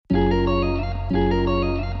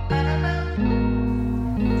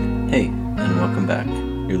welcome back.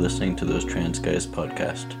 You're listening to Those Trans Guys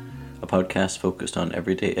podcast, a podcast focused on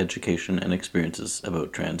everyday education and experiences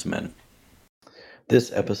about trans men.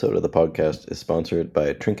 This episode of the podcast is sponsored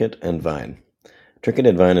by Trinket and Vine. Trinket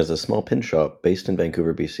and Vine is a small pin shop based in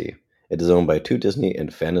Vancouver, BC. It is owned by two Disney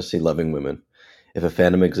and fantasy-loving women. If a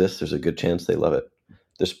fandom exists, there's a good chance they love it.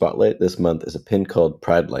 Their spotlight this month is a pin called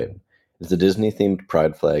Pride Light. It's a Disney-themed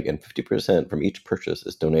pride flag, and 50% from each purchase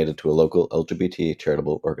is donated to a local LGBT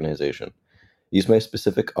charitable organization. Use my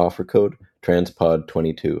specific offer code,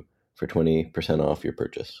 TRANSPOD22, for 20% off your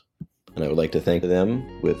purchase. And I would like to thank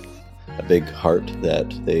them with a big heart that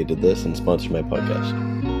they did this and sponsored my podcast.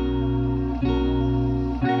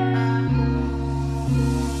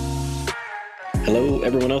 Hello,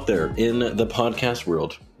 everyone out there in the podcast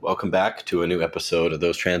world. Welcome back to a new episode of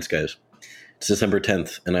Those Trans Guys. It's December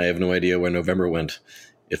 10th, and I have no idea where November went.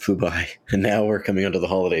 It flew by, and now we're coming into the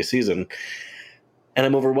holiday season, and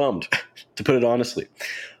I'm overwhelmed, to put it honestly.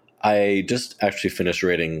 I just actually finished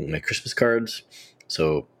writing my Christmas cards,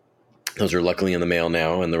 so those are luckily in the mail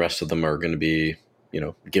now, and the rest of them are going to be,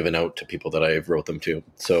 given out to people that I've wrote them to.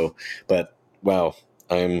 So, but wow,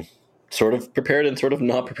 I'm sort of prepared and sort of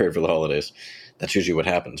not prepared for the holidays. That's usually what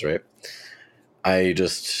happens, right? I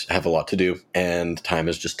just have a lot to do, and time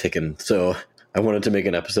is just ticking. So I wanted to make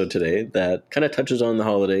an episode today that kind of touches on the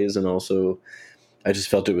holidays, and also I just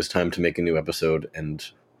felt it was time to make a new episode, and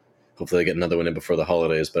hopefully I get another one in before the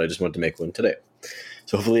holidays, but I just wanted to make one today.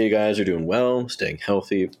 So hopefully you guys are doing well, staying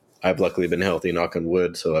healthy. I've luckily been healthy, knock on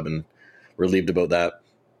wood, so I've been relieved about that.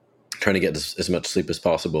 Trying to get as much sleep as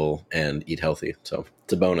possible and eat healthy, so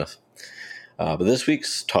it's a bonus. But this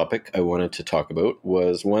week's topic I wanted to talk about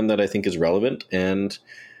was one that I think is relevant, and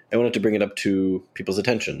I wanted to bring it up to people's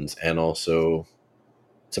attentions and also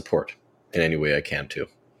support in any way I can too.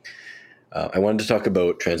 I wanted to talk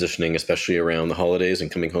about transitioning, especially around the holidays and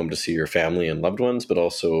coming home to see your family and loved ones, but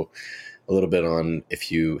also a little bit on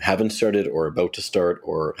if you haven't started or about to start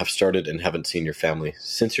or have started and haven't seen your family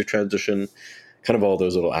since your transition, kind of all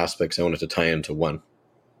those little aspects I wanted to tie into one.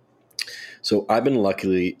 So I've been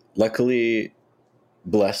luckily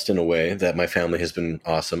blessed in a way that my family has been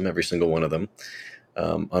awesome, every single one of them.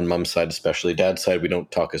 On mom's side especially. Dad's side, we don't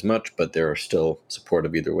talk as much, but they're still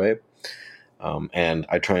supportive either way. And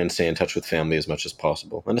I try and stay in touch with family as much as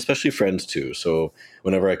possible, and especially friends too. So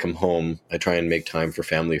whenever I come home, I try and make time for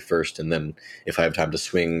family first, and then if I have time to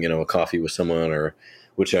swing, a coffee with someone or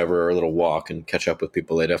whichever, or a little walk and catch up with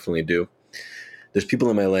people, I definitely do. There's people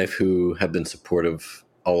in my life who have been supportive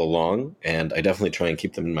all along, and I definitely try and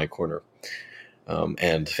keep them in my corner.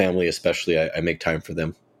 And family especially, I make time for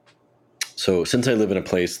them. So since I live in a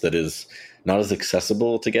place that is not as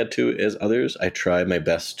accessible to get to as others, I try my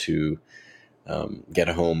best to get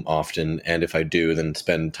home often. And if I do, then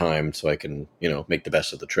spend time so I can, make the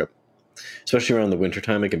best of the trip. Especially around the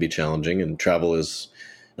wintertime, it can be challenging, and travel is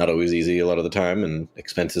not always easy a lot of the time, and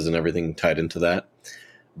expenses and everything tied into that.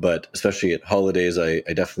 But especially at holidays, I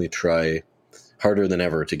definitely try harder than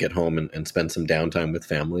ever to get home and spend some downtime with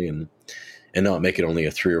family and not make it only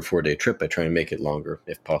a 3 or 4 day trip. I try and make it longer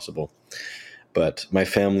if possible. But my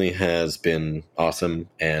family has been awesome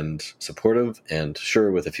and supportive, and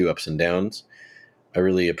sure, with a few ups and downs. I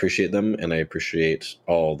really appreciate them, and I appreciate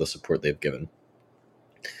all the support they've given.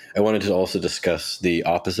 I wanted to also discuss the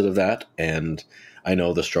opposite of that, and I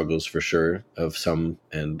know the struggles for sure of some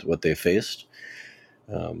and what they faced.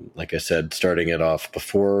 Like I said, starting it off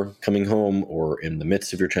before coming home or in the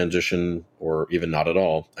midst of your transition or even not at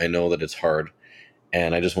all, I know that it's hard,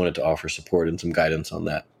 and I just wanted to offer support and some guidance on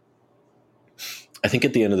that. I think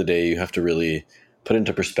at the end of the day, you have to really put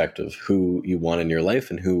into perspective who you want in your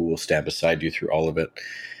life and who will stand beside you through all of it.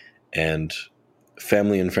 And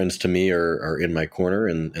family and friends to me are in my corner,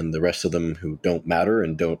 and the rest of them who don't matter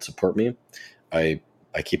and don't support me, I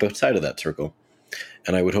keep outside of that circle.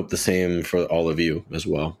 And I would hope the same for all of you as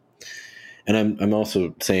well. And I'm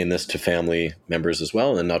also saying this to family members as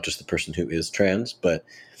well, and not just the person who is trans, but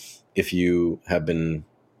if you have been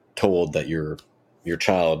told that your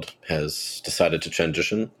child has decided to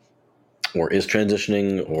transition or is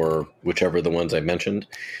transitioning, or whichever the ones I mentioned,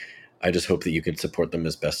 I just hope that you can support them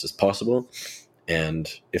as best as possible. And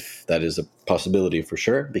if that is a possibility, for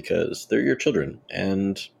sure, because they're your children.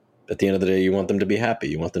 And at the end of the day, you want them to be happy.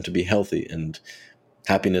 You want them to be healthy, and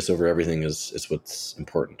happiness over everything is what's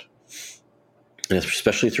important. And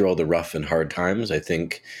especially through all the rough and hard times, I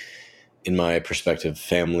think, in my perspective,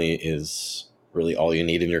 family is really all you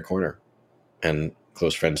need in your corner. And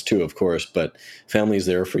close friends too, of course, but family is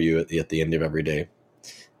there for you at the end of every day.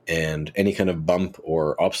 And any kind of bump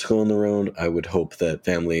or obstacle in the road, I would hope that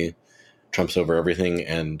family trumps over everything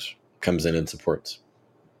and comes in and supports.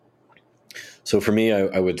 So for me,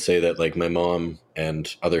 I would say that like my mom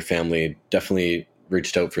and other family definitely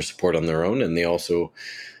reached out for support on their own. And they also,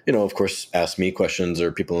 of course, asked me questions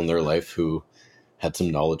or people in their life who had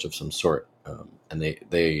some knowledge of some sort. And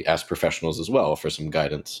they asked professionals as well for some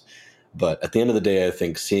guidance. But at the end of the day, I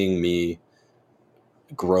think seeing me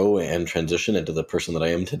grow and transition into the person that I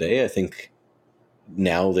am today, I think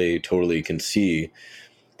now they totally can see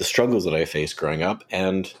the struggles that I faced growing up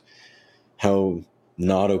and how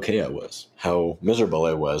not okay I was, how miserable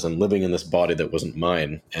I was, and living in this body that wasn't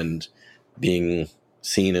mine and being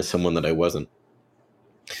seen as someone that I wasn't.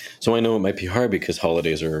 So I know it might be hard because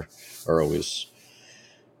holidays are always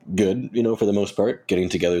good, for the most part, getting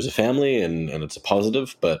together as a family and it's a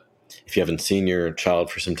positive. But if you haven't seen your child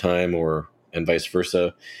for some time and vice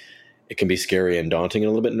versa, it can be scary and daunting and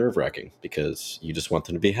a little bit nerve wracking because you just want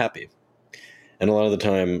them to be happy. And a lot of the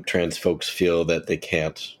time, trans folks feel that they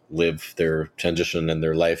can't live their transition and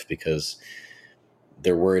their life because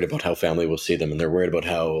they're worried about how family will see them and they're worried about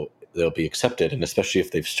how they'll be accepted. And especially if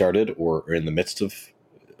they've started or are in the midst of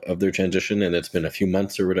their transition and it's been a few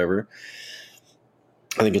months or whatever,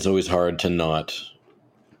 I think it's always hard to not,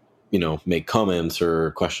 make comments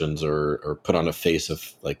or questions or put on a face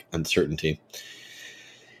of like uncertainty.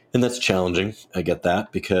 And that's challenging. I get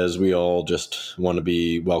that because we all just want to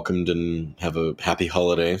be welcomed and have a happy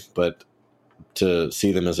holiday. But to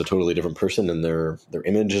see them as a totally different person and their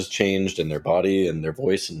image has changed and their body and their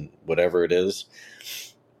voice and whatever it is,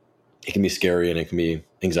 it can be scary and it can be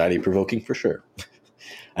anxiety provoking for sure.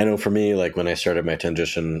 I know for me, like when I started my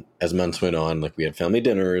transition, as months went on, like we had family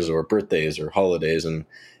dinners or birthdays or holidays, and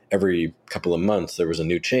every couple of months there was a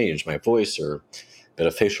new change, my voice or a bit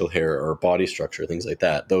of facial hair or body structure, things like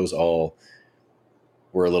that. Those all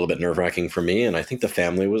were a little bit nerve wracking for me. And I think the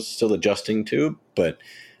family was still adjusting too, but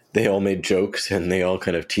they all made jokes and they all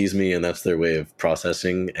kind of teased me, and that's their way of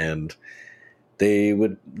processing. And they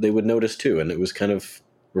would notice too, and it was kind of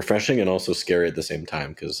refreshing and also scary at the same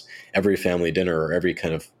time because every family dinner or every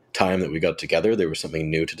kind of time that we got together, there was something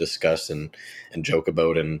new to discuss and joke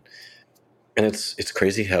about, and it's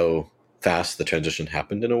crazy how fast the transition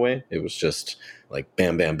happened in a way. It was just like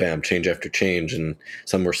bam, bam, bam, change after change, and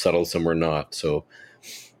some were subtle, some were not. So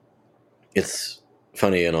it's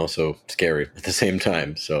funny and also scary at the same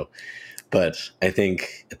time. So, but I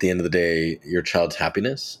think at the end of the day, your child's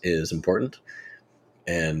happiness is important,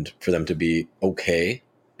 and for them to be okay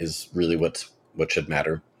is really what should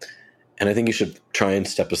matter. And I think you should try and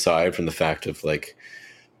step aside from the fact of like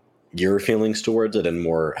your feelings towards it and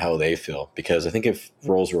more how they feel, because I think if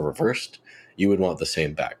roles were reversed, you would want the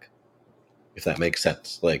same back, if that makes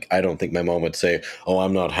sense. Like I don't think my mom would say, "Oh,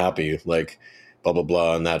 I'm not happy," like blah blah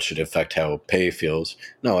blah, and that should affect how Pay feels.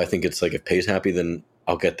 No, I think it's like if Pay's happy, then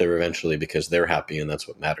I'll get there eventually because they're happy and that's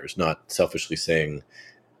what matters, not selfishly saying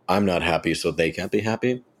I'm not happy so they can't be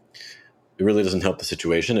happy. It really doesn't help the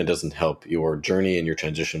situation. It doesn't help your journey and your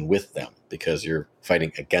transition with them because you're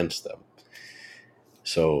fighting against them.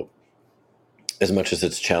 So as much as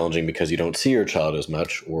it's challenging because you don't see your child as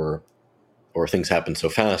much, or things happen so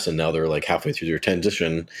fast and now they're like halfway through their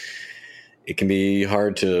transition, it can be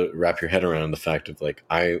hard to wrap your head around the fact of like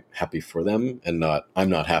I'm happy for them and not I'm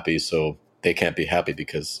not happy so they can't be happy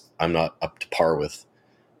because I'm not up to par with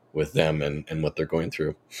them and what they're going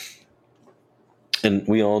through. And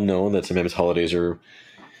we all know that sometimes holidays are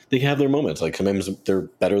they have their moments. Like sometimes they're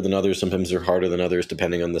better than others, sometimes they're harder than others,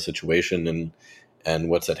 depending on the situation and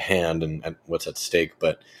what's at hand and what's at stake.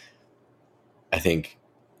 But I think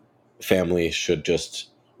family should just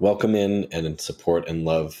welcome in and support and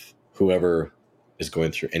love whoever is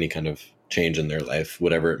going through any kind of change in their life,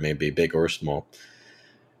 whatever it may be, big or small.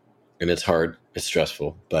 And it's hard, it's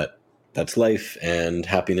stressful, but that's life, and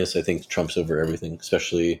happiness, I think, trumps over everything,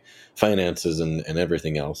 especially finances and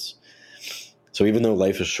everything else. So even though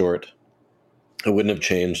life is short, I wouldn't have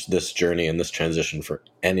changed this journey and this transition for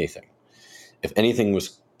anything. If anything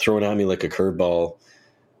was thrown at me like a curveball,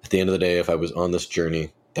 at the end of the day, if I was on this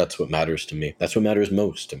journey, that's what matters to me. That's what matters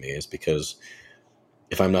most to me, is because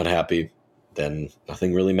if I'm not happy, then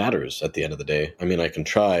nothing really matters at the end of the day. I mean, I can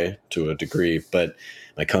try to a degree, but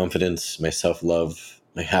my confidence, my self-love,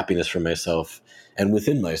 my happiness for myself and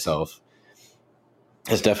within myself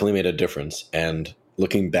has definitely made a difference. And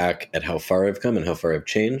looking back at how far I've come and how far I've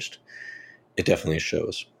changed, it definitely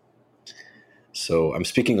shows. So I'm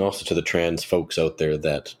speaking also to the trans folks out there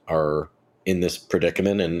that are in this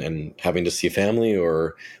predicament and having to see family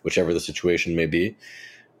or whichever the situation may be.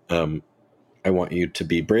 I want you to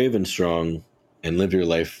be brave and strong and live your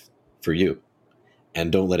life for you.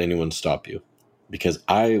 And don't let anyone stop you. Because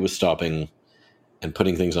I was stopping and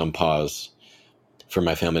putting things on pause for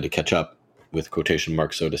my family to catch up, with quotation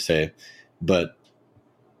marks, so to say, But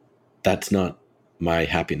that's not my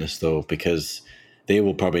happiness, though, because they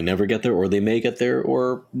will probably never get there, or they may get there,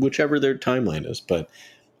 or whichever their timeline is. But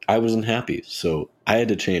I wasn't happy, so I had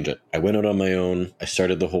to change it. I went out on my own. I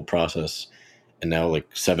started the whole process, and now, like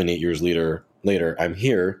 7, 8 years later, I'm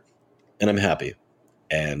here, and I'm happy.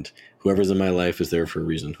 And whoever's in my life is there for a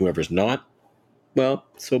reason. Whoever's not, well,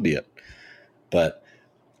 so be it. But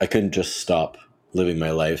I couldn't just stop living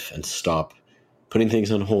my life and stop putting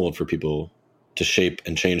things on hold for people to shape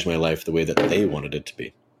and change my life the way that they wanted it to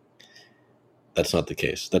be. That's not the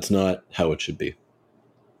case. That's not how it should be.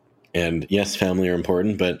 And yes, family are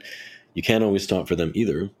important, but you can't always stop for them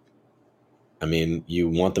either. I mean, you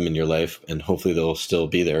want them in your life, and hopefully they'll still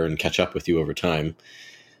be there and catch up with you over time.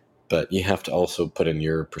 But you have to also put in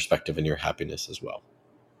your perspective and your happiness as well.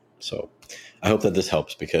 So I hope that this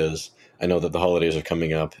helps, because I know that the holidays are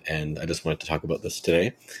coming up, and I just wanted to talk about this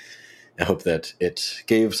today. I hope that it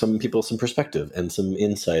gave some people some perspective and some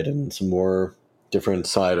insight and some more different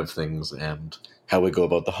side of things and how we go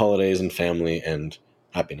about the holidays and family and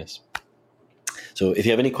happiness. So if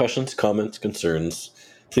you have any questions, comments, concerns,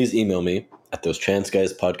 please email me at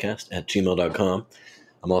thosechanceguys@gmail.com.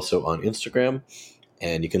 I'm also on Instagram,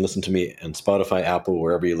 and you can listen to me on Spotify, Apple,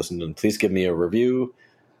 wherever you listen. And please give me a review,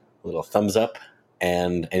 a little thumbs up,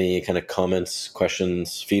 and any kind of comments,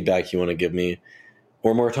 questions, feedback you want to give me,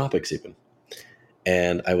 or more topics even.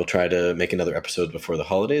 And I will try to make another episode before the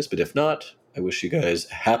holidays, but if not, I wish you guys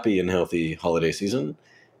a happy and healthy holiday season,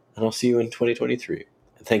 and I'll see you in 2023.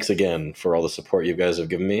 And thanks again for all the support you guys have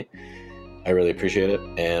given me. I really appreciate it,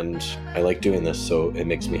 and I like doing this, so it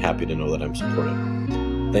makes me happy to know that I'm supported.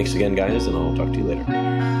 Thanks again, guys, and I'll talk to you later.